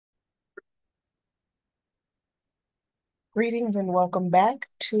Greetings and welcome back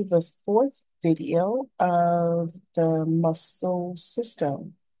to the fourth video of the Muscle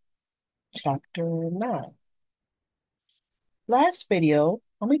System, Chapter 9. Last video,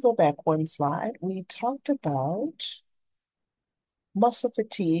 let me go back one slide. We talked about muscle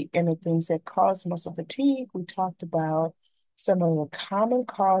fatigue and the things that cause muscle fatigue. We talked about some of the common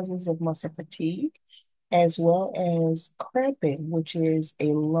causes of muscle fatigue, as well as cramping, which is a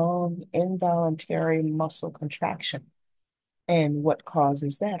long involuntary muscle contraction, and what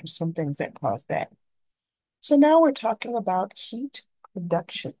causes that, or some things that cause that. So now we're talking about heat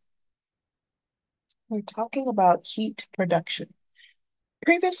production. We're talking about heat production.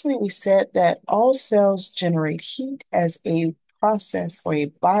 Previously, we said that all cells generate heat as a process or a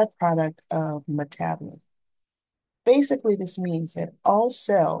byproduct of metabolism. Basically, this means that all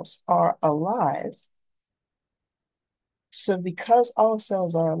cells are alive. So because all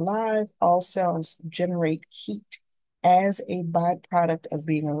cells are alive, all cells generate heat as a byproduct of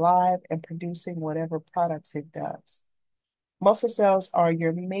being alive and producing whatever products it does. Muscle cells are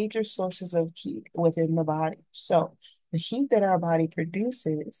your major sources of heat within the body. So the heat that our body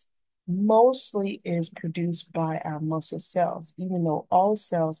produces mostly is produced by our muscle cells, even though all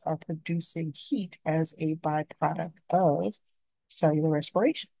cells are producing heat as a byproduct of cellular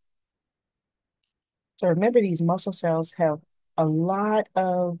respiration. So remember, these muscle cells have a lot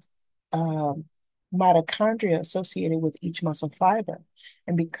of um, mitochondria associated with each muscle fiber.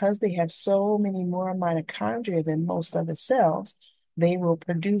 And because they have so many more mitochondria than most other cells, they will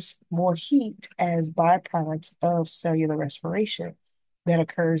produce more heat as byproducts of cellular respiration that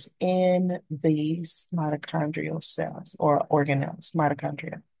occurs in these mitochondrial cells or organelles,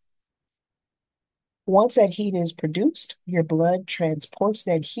 mitochondria. Once that heat is produced, your blood transports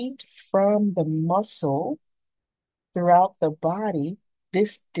that heat from the muscle throughout the body.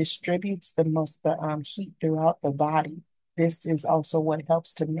 This distributes the heat throughout the body. This is also what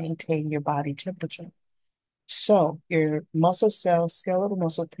helps to maintain your body temperature. So your muscle cell, skeletal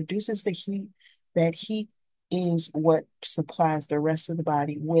muscle, produces the heat. That heat is what supplies the rest of the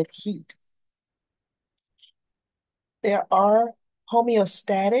body with heat. There are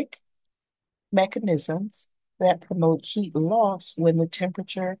homeostatic mechanisms that promote heat loss when the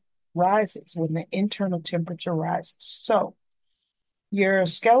temperature rises, when the internal temperature rises. So your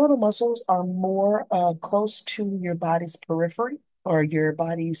skeletal muscles are more close to your body's periphery or your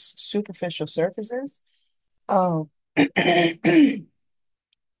body's superficial surfaces. Um,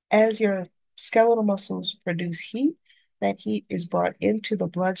 as your skeletal muscles produce heat, that heat is brought into the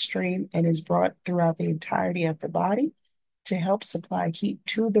bloodstream and is brought throughout the entirety of the body to help supply heat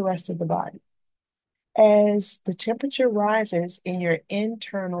to the rest of the body. As the temperature rises in your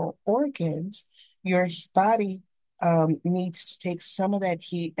internal organs, your body needs to take some of that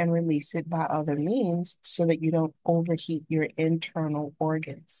heat and release it by other means so that you don't overheat your internal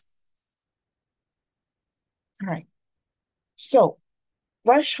organs. All right. So,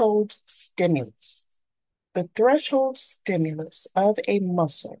 threshold stimulus. The threshold stimulus of a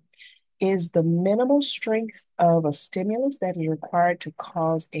muscle is the minimal strength of a stimulus that is required to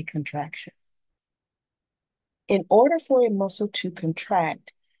cause a contraction. In order for a muscle to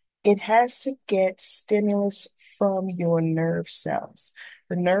contract, it has to get stimulus from your nerve cells.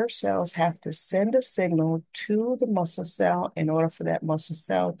 The nerve cells have to send a signal to the muscle cell in order for that muscle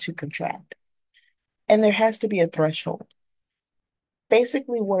cell to contract. And there has to be a threshold.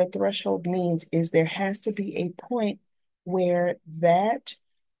 Basically, what a threshold means is there has to be a point where that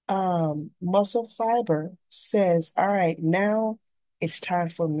muscle fiber says, all right, now it's time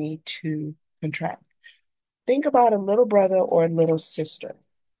for me to contract. Think about a little brother or a little sister.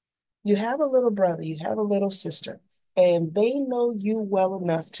 You have a little brother, you have a little sister, and they know you well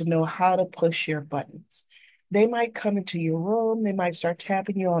enough to know how to push your buttons. They might come into your room, they might start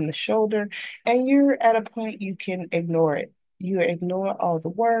tapping you on the shoulder, and you're at a point you can ignore it. You ignore all the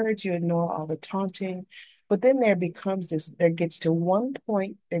words, you ignore all the taunting, but then there gets to one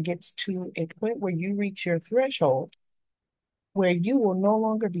point, there gets to a point where you reach your threshold where you will no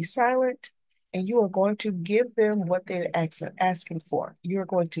longer be silent and you are going to give them what they're asking for. You're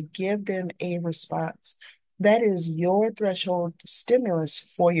going to give them a response. That is your threshold stimulus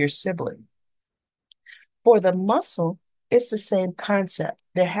for your sibling. For the muscle, it's the same concept.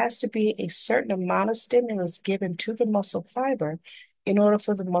 There has to be a certain amount of stimulus given to the muscle fiber in order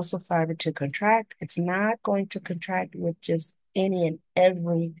for the muscle fiber to contract. It's not going to contract with just any and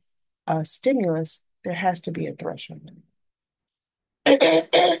every stimulus. There has to be a threshold.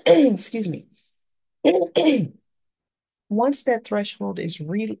 Excuse me. Once that threshold is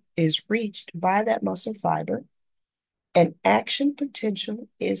reached by that muscle fiber, an action potential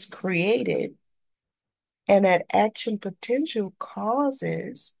is created, And that action potential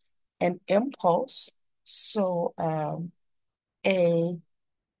causes an impulse. So a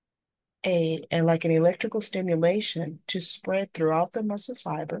and like an electrical stimulation to spread throughout the muscle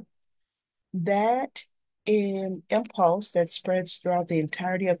fiber. That impulse that spreads throughout the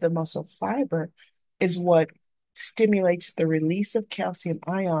entirety of the muscle fiber is what stimulates the release of calcium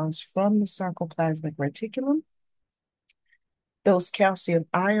ions from the sarcoplasmic reticulum. Those calcium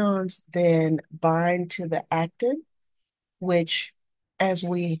ions then bind to the actin, which, as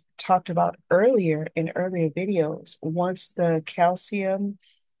we talked about earlier in earlier videos, once the calcium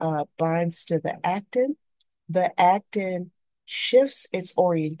binds to the actin shifts its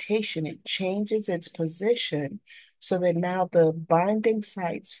orientation, it changes its position so that now the binding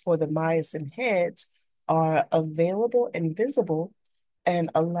sites for the myosin heads are available and visible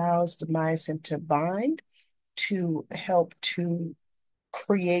and allows the myosin to bind to help to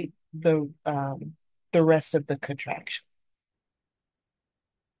create the rest of the contraction.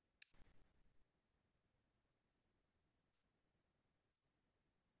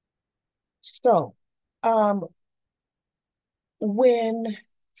 So, um, when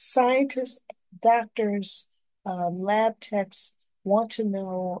scientists, doctors, lab techs want to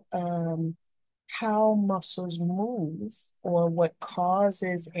know how muscles move or what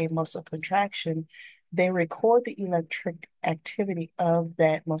causes a muscle contraction, they record the electric activity of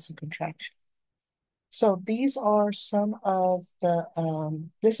that muscle contraction. So these are some of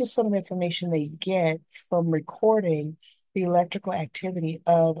this is some of the information they get from recording the electrical activity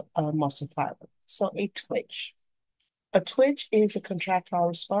of a muscle fiber. So a twitch. A twitch is a contractile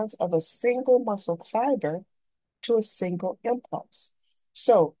response of a single muscle fiber to a single impulse.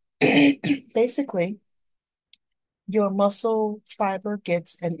 So basically, your muscle fiber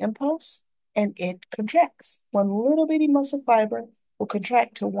gets an impulse and it contracts. One little bitty muscle fiber will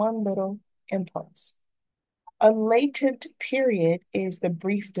contract to one little impulse. A latent period is the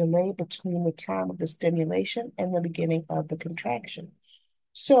brief delay between the time of the stimulation and the beginning of the contraction.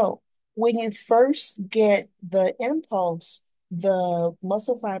 So when you first get the impulse, the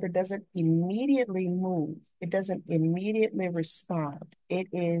muscle fiber doesn't immediately move. It doesn't immediately respond. It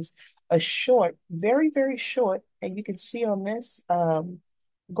is a short, very, very short, and you can see on this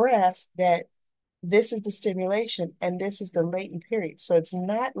graph that this is the stimulation and this is the latent period. So it's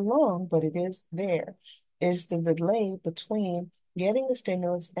not long, but it is there. It's the delay between getting the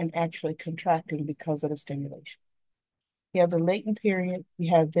stimulus and actually contracting because of the stimulation. You have the latent period. You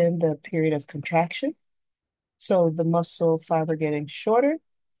have then the period of contraction. So the muscle fiber getting shorter.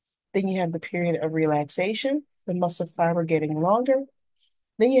 Then you have the period of relaxation, the muscle fiber getting longer.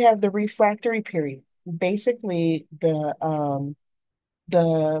 Then you have the refractory period, basically the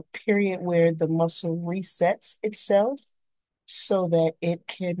period where the muscle resets itself so that it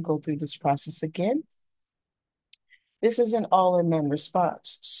can go through this process again. This is an all-in-one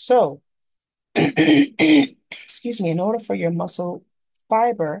response. So, excuse me, in order for your muscle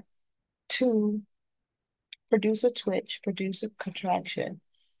fiber to produce a twitch, produce a contraction,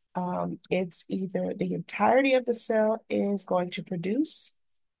 it's either the entirety of the cell is going to produce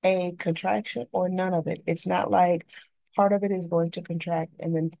a contraction or none of it. It's not like part of it is going to contract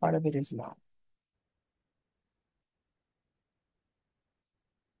and then part of it is not.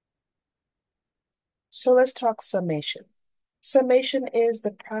 So let's talk summation. Summation is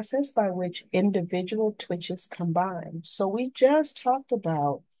the process by which individual twitches combine. So we just talked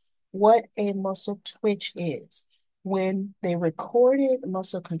about what a muscle twitch is. When they recorded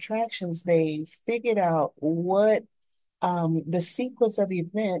muscle contractions, they figured out what the sequence of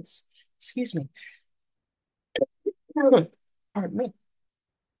events, excuse me, pardon me.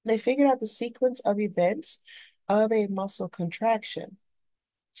 They figured out the sequence of events of a muscle contraction.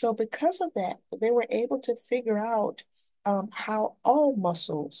 So because of that, they were able to figure out how all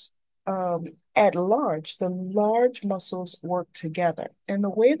muscles at large, the large muscles work together. And the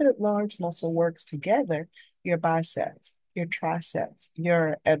way that large muscle works together, your biceps, your triceps,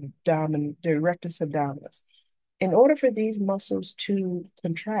 your abdomen, the rectus abdominis. In order for these muscles to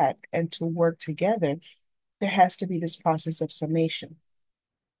contract and to work together, there has to be this process of summation.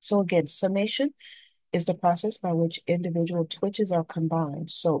 So again, summation is the process by which individual twitches are combined.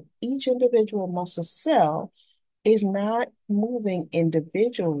 So each individual muscle cell is not moving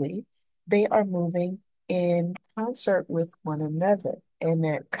individually, they are moving in concert with one another. And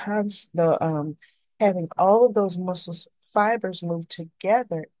that having all of those muscles fibers move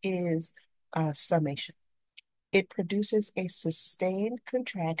together is summation. It produces a sustained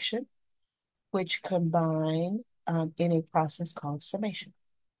contraction, which combine in a process called summation,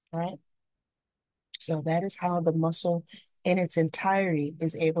 right? So that is how the muscle in its entirety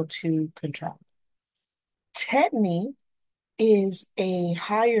is able to contract. Tetany is a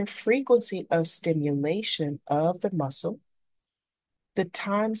higher frequency of stimulation of the muscle. The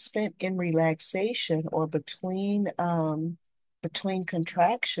time spent in relaxation or between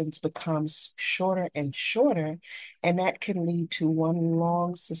contractions becomes shorter and shorter, and that can lead to one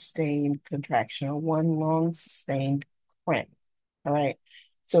long sustained contraction or one long sustained cramp. All right.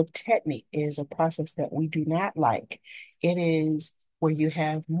 So tetany is a process that we do not like. It is where you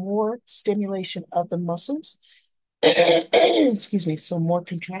have more stimulation of the muscles, excuse me, so more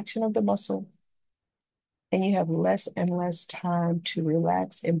contraction of the muscle, and you have less and less time to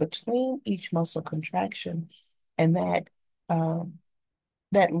relax in between each muscle contraction, and um,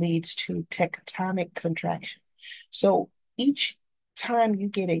 that leads to tectonic contraction. So each time you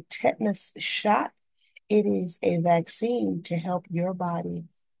get a tetanus shot, it is a vaccine to help your body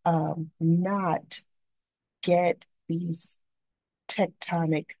not get these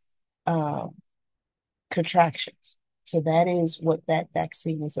tectonic um, contractions. So that is what that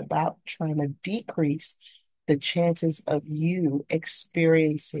vaccine is about, trying to decrease the chances of you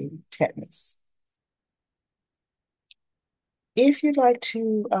experiencing tetanus. If you'd like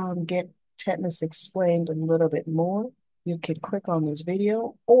to get tetanus explained a little bit more, you can click on this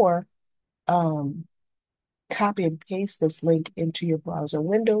video or um, copy and paste this link into your browser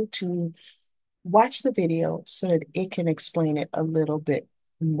window to watch the video so that it can explain it a little bit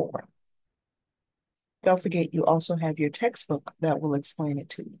more. Don't forget, you also have your textbook that will explain it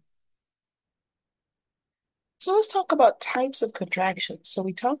to you. So let's talk about types of contractions. So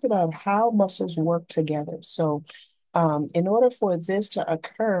we talked about how muscles work together. So in order for this to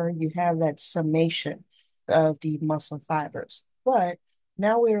occur, you have that summation of the muscle fibers. But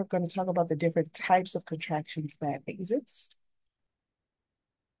now we're going to talk about the different types of contractions that exist.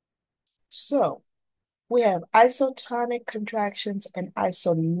 So we have isotonic contractions and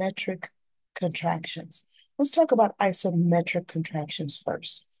isometric contractions. Let's talk about isometric contractions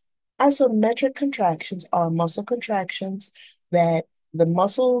first. Isometric contractions are muscle contractions that the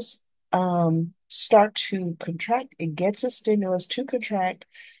muscles start to contract. It gets a stimulus to contract,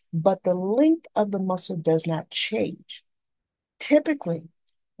 but the length of the muscle does not change. Typically,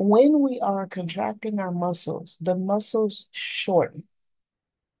 when we are contracting our muscles, the muscles shorten.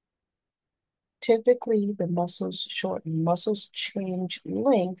 Typically, the muscles shorten. Muscles change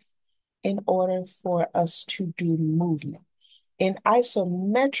length in order for us to do movement. In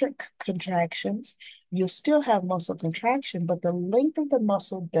isometric contractions, you'll still have muscle contraction, but the length of the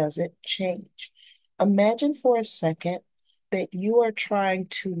muscle doesn't change. Imagine for a second that you are trying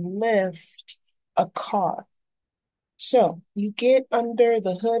to lift a car. So you get under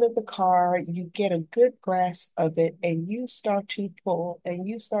the hood of the car, you get a good grasp of it, and you start to pull, and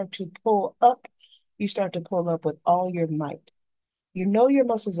you start to pull up. You start to pull up with all your might. You know your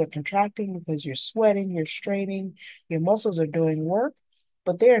muscles are contracting because you're sweating, you're straining, your muscles are doing work,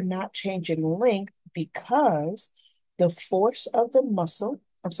 but they're not changing length because the force of the muscle,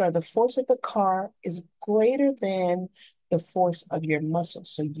 I'm sorry, the force of the car is greater than the force of your muscle.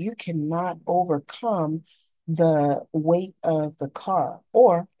 So you cannot overcome the weight of the car.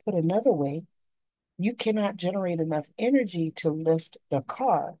 Or put another way, you cannot generate enough energy to lift the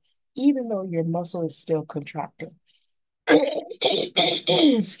car, even though your muscle is still contracting.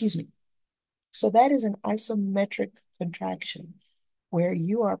 Excuse me. So that is an isometric contraction where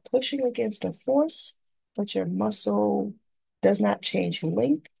you are pushing against a force, but your muscle does not change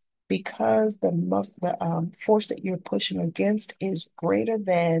length because the force that you're pushing against is greater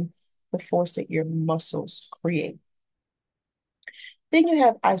than the force that your muscles create. Then you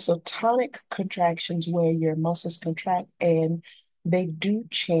have isotonic contractions where your muscles contract and they do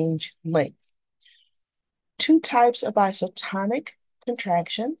change length. Two types of isotonic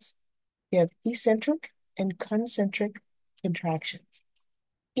contractions. You have eccentric and concentric contractions.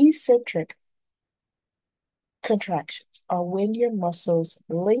 Eccentric contractions are when your muscles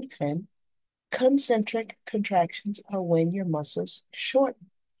lengthen. Concentric contractions are when your muscles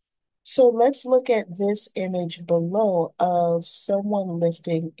shorten. So let's look at this image below of someone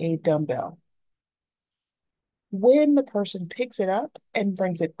lifting a dumbbell. When the person picks it up and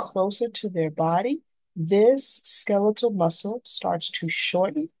brings it closer to their body, this skeletal muscle starts to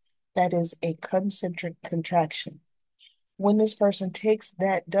shorten. That is a concentric contraction. When this person takes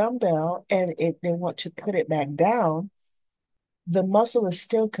that dumbbell and they want to put it back down, the muscle is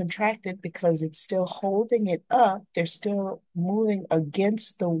still contracted because it's still holding it up. They're still moving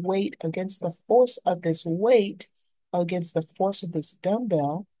against the weight, against the force of this weight, against the force of this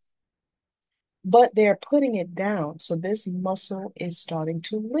dumbbell, but they're putting it down. So this muscle is starting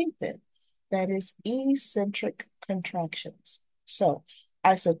to lengthen. That is eccentric contractions. So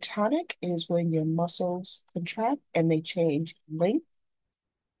Isotonic is when your muscles contract and they change length.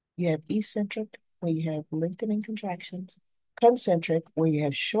 You have eccentric, where you have lengthening contractions, concentric, where you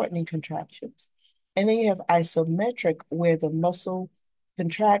have shortening contractions. And then you have isometric, where the muscle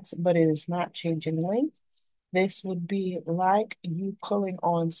contracts, but it is not changing length. This would be like you pulling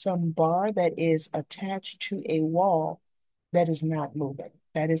on some bar that is attached to a wall that is not moving.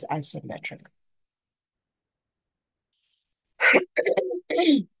 That is isometric.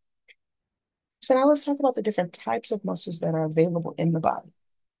 So now let's talk about the different types of muscles that are available in the body.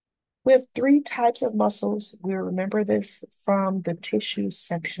 We have three types of muscles. We remember this from the tissue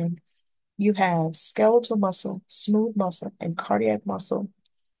section. You have skeletal muscle, smooth muscle, and cardiac muscle.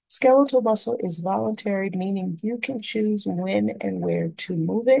 Skeletal muscle is voluntary, meaning you can choose when and where to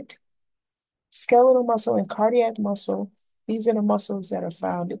move it. Skeletal muscle and cardiac muscle, these are the muscles that are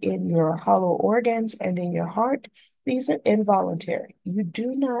found in your hollow organs and in your heart. These are involuntary. You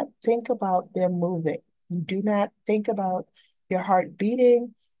do not think about them moving. You do not think about your heart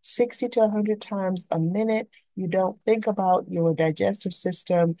beating 60 to 100 times a minute. You don't think about your digestive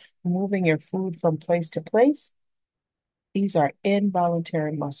system moving your food from place to place. These are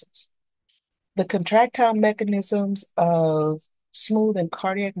involuntary muscles. The contractile mechanisms of smooth and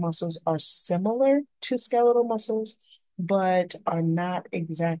cardiac muscles are similar to skeletal muscles, but are not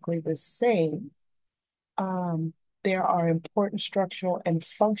exactly the same. Um, there are important structural and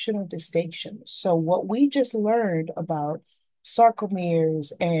functional distinctions. So what we just learned about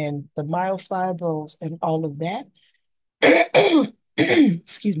sarcomeres and the myofibrils and all of that,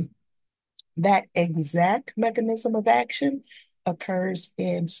 excuse me, that exact mechanism of action occurs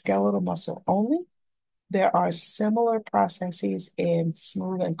in skeletal muscle only. There are similar processes in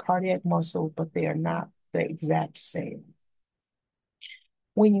smooth and cardiac muscle, but they are not the exact same.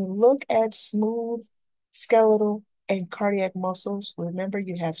 When you look at smooth skeletal and cardiac muscles, remember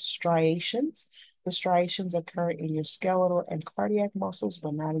you have striations. The striations occur in your skeletal and cardiac muscles,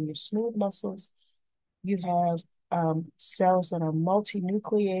 but not in your smooth muscles. You have cells that are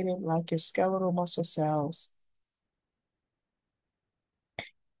multinucleated, like your skeletal muscle cells,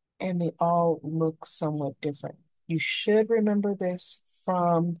 and they all look somewhat different. You should remember this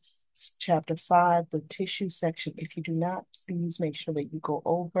from chapter 5, the tissue section. If you do not, please make sure that you go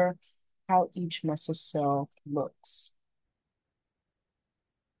over how each muscle cell looks.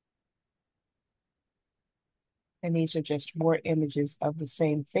 And these are just more images of the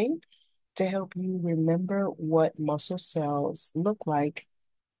same thing to help you remember what muscle cells look like,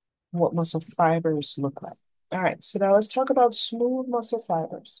 what muscle fibers look like. All right, so now let's talk about smooth muscle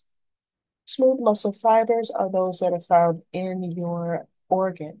fibers. Smooth muscle fibers are those that are found in your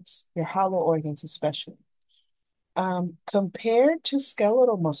organs, your hollow organs especially, compared to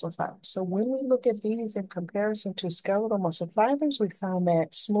skeletal muscle fibers. So when we look at these in comparison to skeletal muscle fibers, we found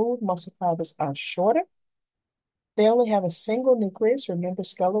that smooth muscle fibers are shorter. They only have a single nucleus. Remember,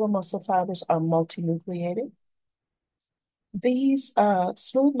 skeletal muscle fibers are multinucleated. These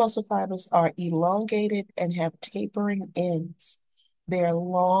smooth muscle fibers are elongated and have tapering ends. They're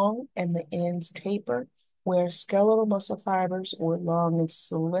long and the ends taper, where skeletal muscle fibers were long and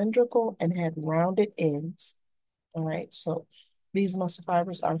cylindrical and had rounded ends. All right, so these muscle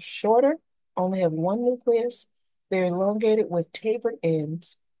fibers are shorter, only have one nucleus. They're elongated with tapered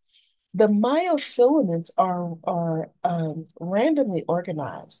ends. The myofilaments are randomly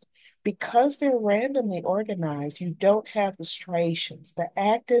organized. Because they're randomly organized, you don't have the striations. The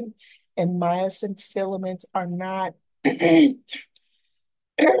actin and myosin filaments are not,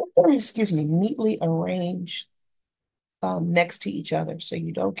 excuse me, neatly arranged next to each other. So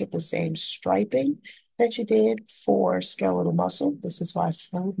you don't get the same striping that you did for skeletal muscle. This is why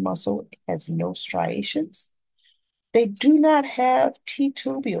smooth muscle has no striations. They do not have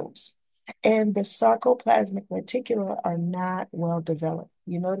T-tubules, and the sarcoplasmic reticula are not well developed.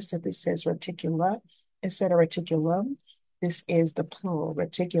 You notice that this says reticula instead of reticulum. This is the plural.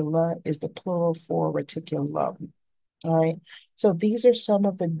 Reticula is the plural for reticulum. All right. So these are some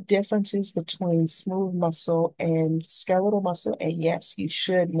of the differences between smooth muscle and skeletal muscle. And yes, you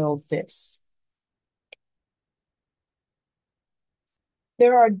should know this.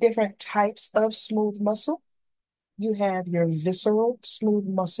 There are different types of smooth muscle. You have your visceral smooth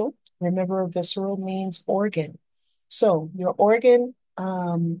muscle. Remember, visceral means organ. So your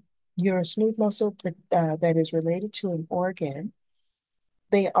smooth muscle that is related to an organ,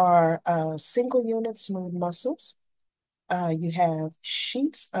 they are single unit smooth muscles. You have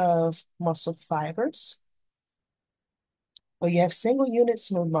sheets of muscle fibers. Well, you have single unit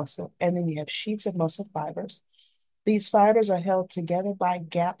smooth muscle, and then you have sheets of muscle fibers. These fibers are held together by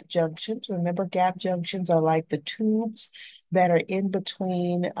gap junctions. Remember, gap junctions are like the tubes that are in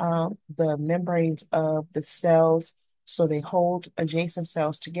between the membranes of the cells. So they hold adjacent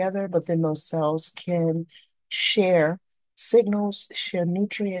cells together, but then those cells can share signals, share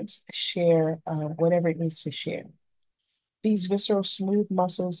nutrients, share whatever it needs to share. These visceral smooth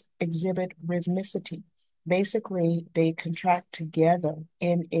muscles exhibit rhythmicity. Basically, they contract together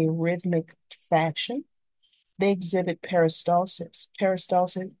in a rhythmic fashion. They exhibit peristalsis.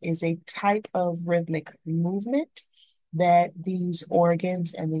 Peristalsis is a type of rhythmic movement that these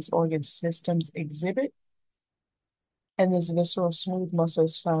organs and these organ systems exhibit. And this visceral smooth muscle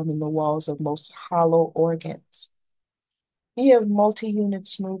is found in the walls of most hollow organs. You have multi-unit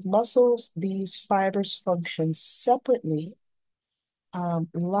smooth muscles. These fibers function separately,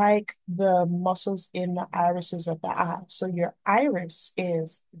 like the muscles in the irises of the eye. So your iris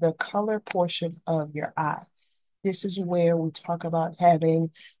is the color portion of your eye. This is where we talk about having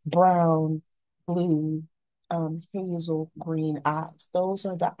brown, blue, hazel, green eyes. Those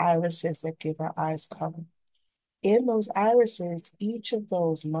are the irises that give our eyes color. In those irises, each of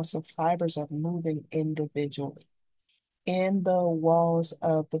those muscle fibers are moving individually. In the walls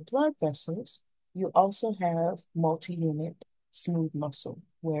of the blood vessels, you also have multi-unit smooth muscle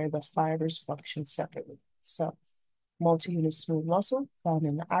where the fibers function separately. So, multi-unit smooth muscle found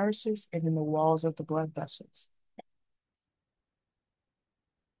in the irises and in the walls of the blood vessels.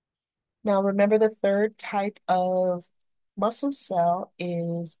 Now, remember the third type of muscle cell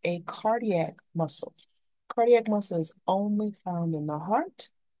is a cardiac muscle. Cardiac muscle is only found in the heart.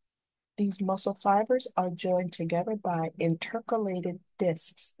 These muscle fibers are joined together by intercalated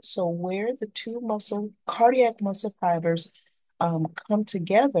discs. So where the two cardiac muscle fibers come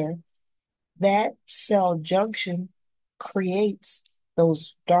together, that cell junction creates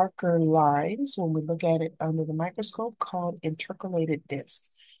those darker lines when we look at it under the microscope called intercalated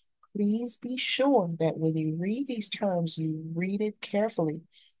discs. Please be sure that when you read these terms, you read it carefully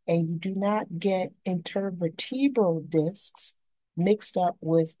and you do not get intervertebral discs mixed up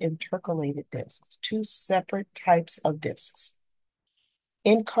with intercalated discs, two separate types of discs.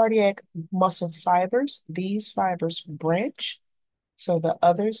 In cardiac muscle fibers, these fibers branch. So the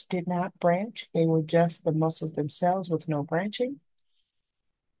others did not branch. They were just the muscles themselves with no branching.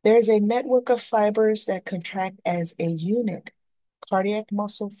 There's a network of fibers that contract as a unit. Cardiac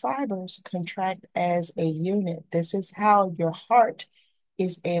muscle fibers contract as a unit. This is how your heart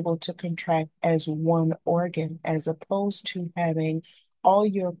is able to contract as one organ, as opposed to having all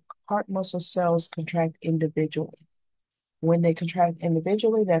your heart muscle cells contract individually. When they contract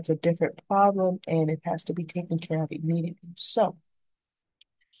individually, that's a different problem and it has to be taken care of immediately. So,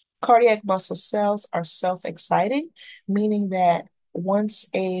 cardiac muscle cells are self-exciting, meaning that once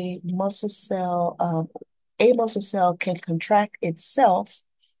a muscle cell can contract itself,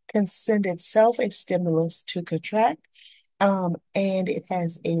 can send itself a stimulus to contract, and it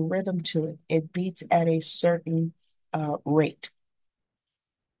has a rhythm to it. It beats at a certain rate.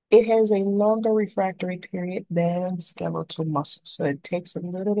 It has a longer refractory period than skeletal muscle. So it takes a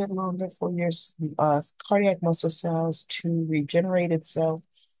little bit longer for your cardiac muscle cells to regenerate itself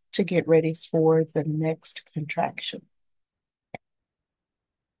to get ready for the next contraction.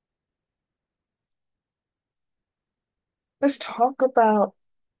 Let's talk about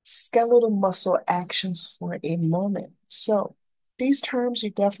skeletal muscle actions for a moment. So these terms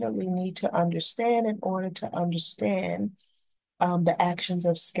you definitely need to understand in order to understand the actions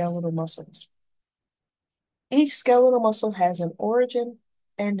of skeletal muscles. Each skeletal muscle has an origin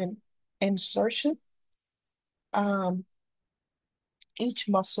and an insertion. Um, each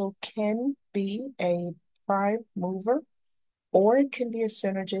muscle can be a prime mover or it can be a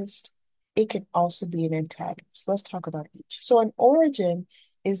synergist. It can also be an antagonist. Let's talk about each. So an origin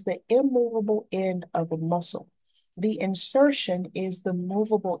is the immovable end of a muscle. The insertion is the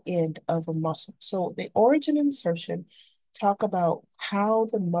movable end of a muscle. So the origin and insertion talk about how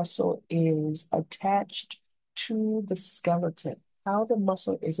the muscle is attached to the skeleton, how the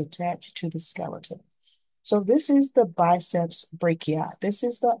muscle is attached to the skeleton. So this is the biceps brachii. This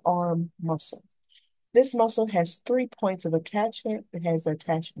is the arm muscle. This muscle has 3 points of attachment. It has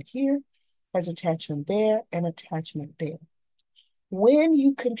attachment here, has attachment there, and attachment there. When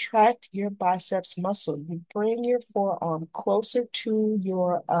you contract your biceps muscle, you bring your forearm closer to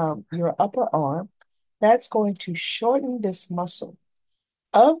your upper arm. That's going to shorten this muscle.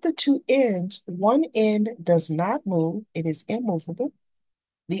 Of the two ends, one end does not move. It is immovable.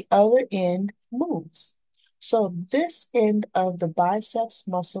 The other end moves. So this end of the biceps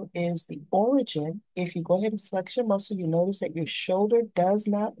muscle is the origin. If you go ahead and flex your muscle, you notice that your shoulder does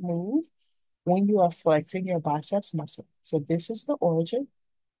not move. when you are flexing your biceps muscle. So this is the origin.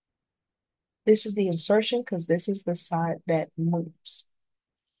 This is the insertion because this is the side that moves.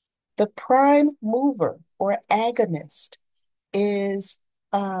 The prime mover or agonist is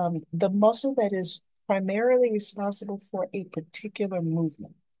the muscle that is primarily responsible for a particular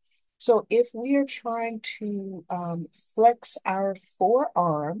movement. So if we are trying to flex our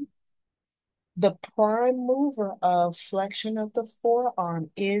forearm, the prime mover of flexion of the forearm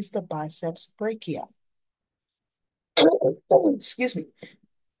is the biceps brachii. Excuse me.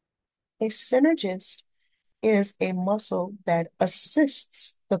 A synergist is a muscle that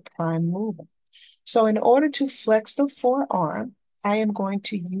assists the prime mover. So in order to flex the forearm, I am going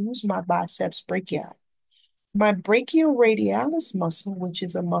to use my biceps brachii. My brachioradialis muscle, which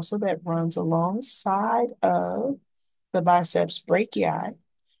is a muscle that runs alongside of the biceps brachii,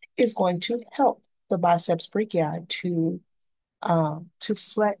 is going to help the biceps brachii to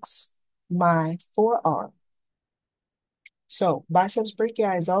flex my forearm. So biceps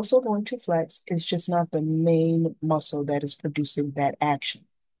brachii is also going to flex. It's just not the main muscle that is producing that action.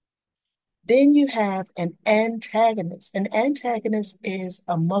 Then you have an antagonist. An antagonist is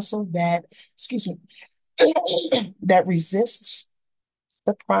a muscle that, excuse me, that resists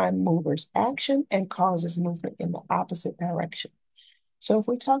the prime mover's action and causes movement in the opposite direction. So if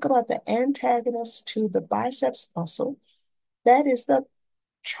we talk about the antagonist to the biceps muscle, that is the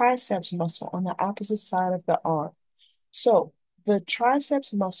triceps muscle on the opposite side of the arm. So the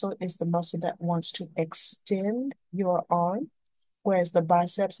triceps muscle is the muscle that wants to extend your arm, whereas the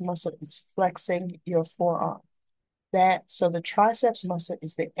biceps muscle is flexing your forearm. So the triceps muscle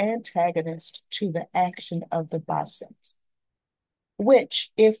is the antagonist to the action of the biceps,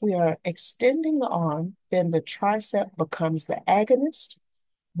 which if we are extending the arm, then the tricep becomes the agonist,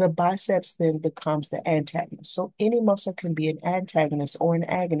 the biceps then becomes the antagonist. So any muscle can be an antagonist or an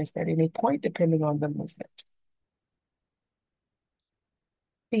agonist at any point, depending on the movement.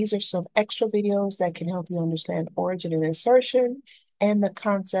 These are some extra videos that can help you understand origin and insertion and the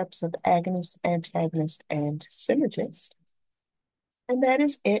concepts of agonist, antagonist, and synergist. And that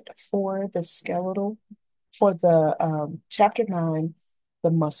is it for the chapter 9,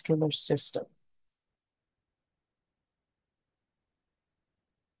 the muscular system.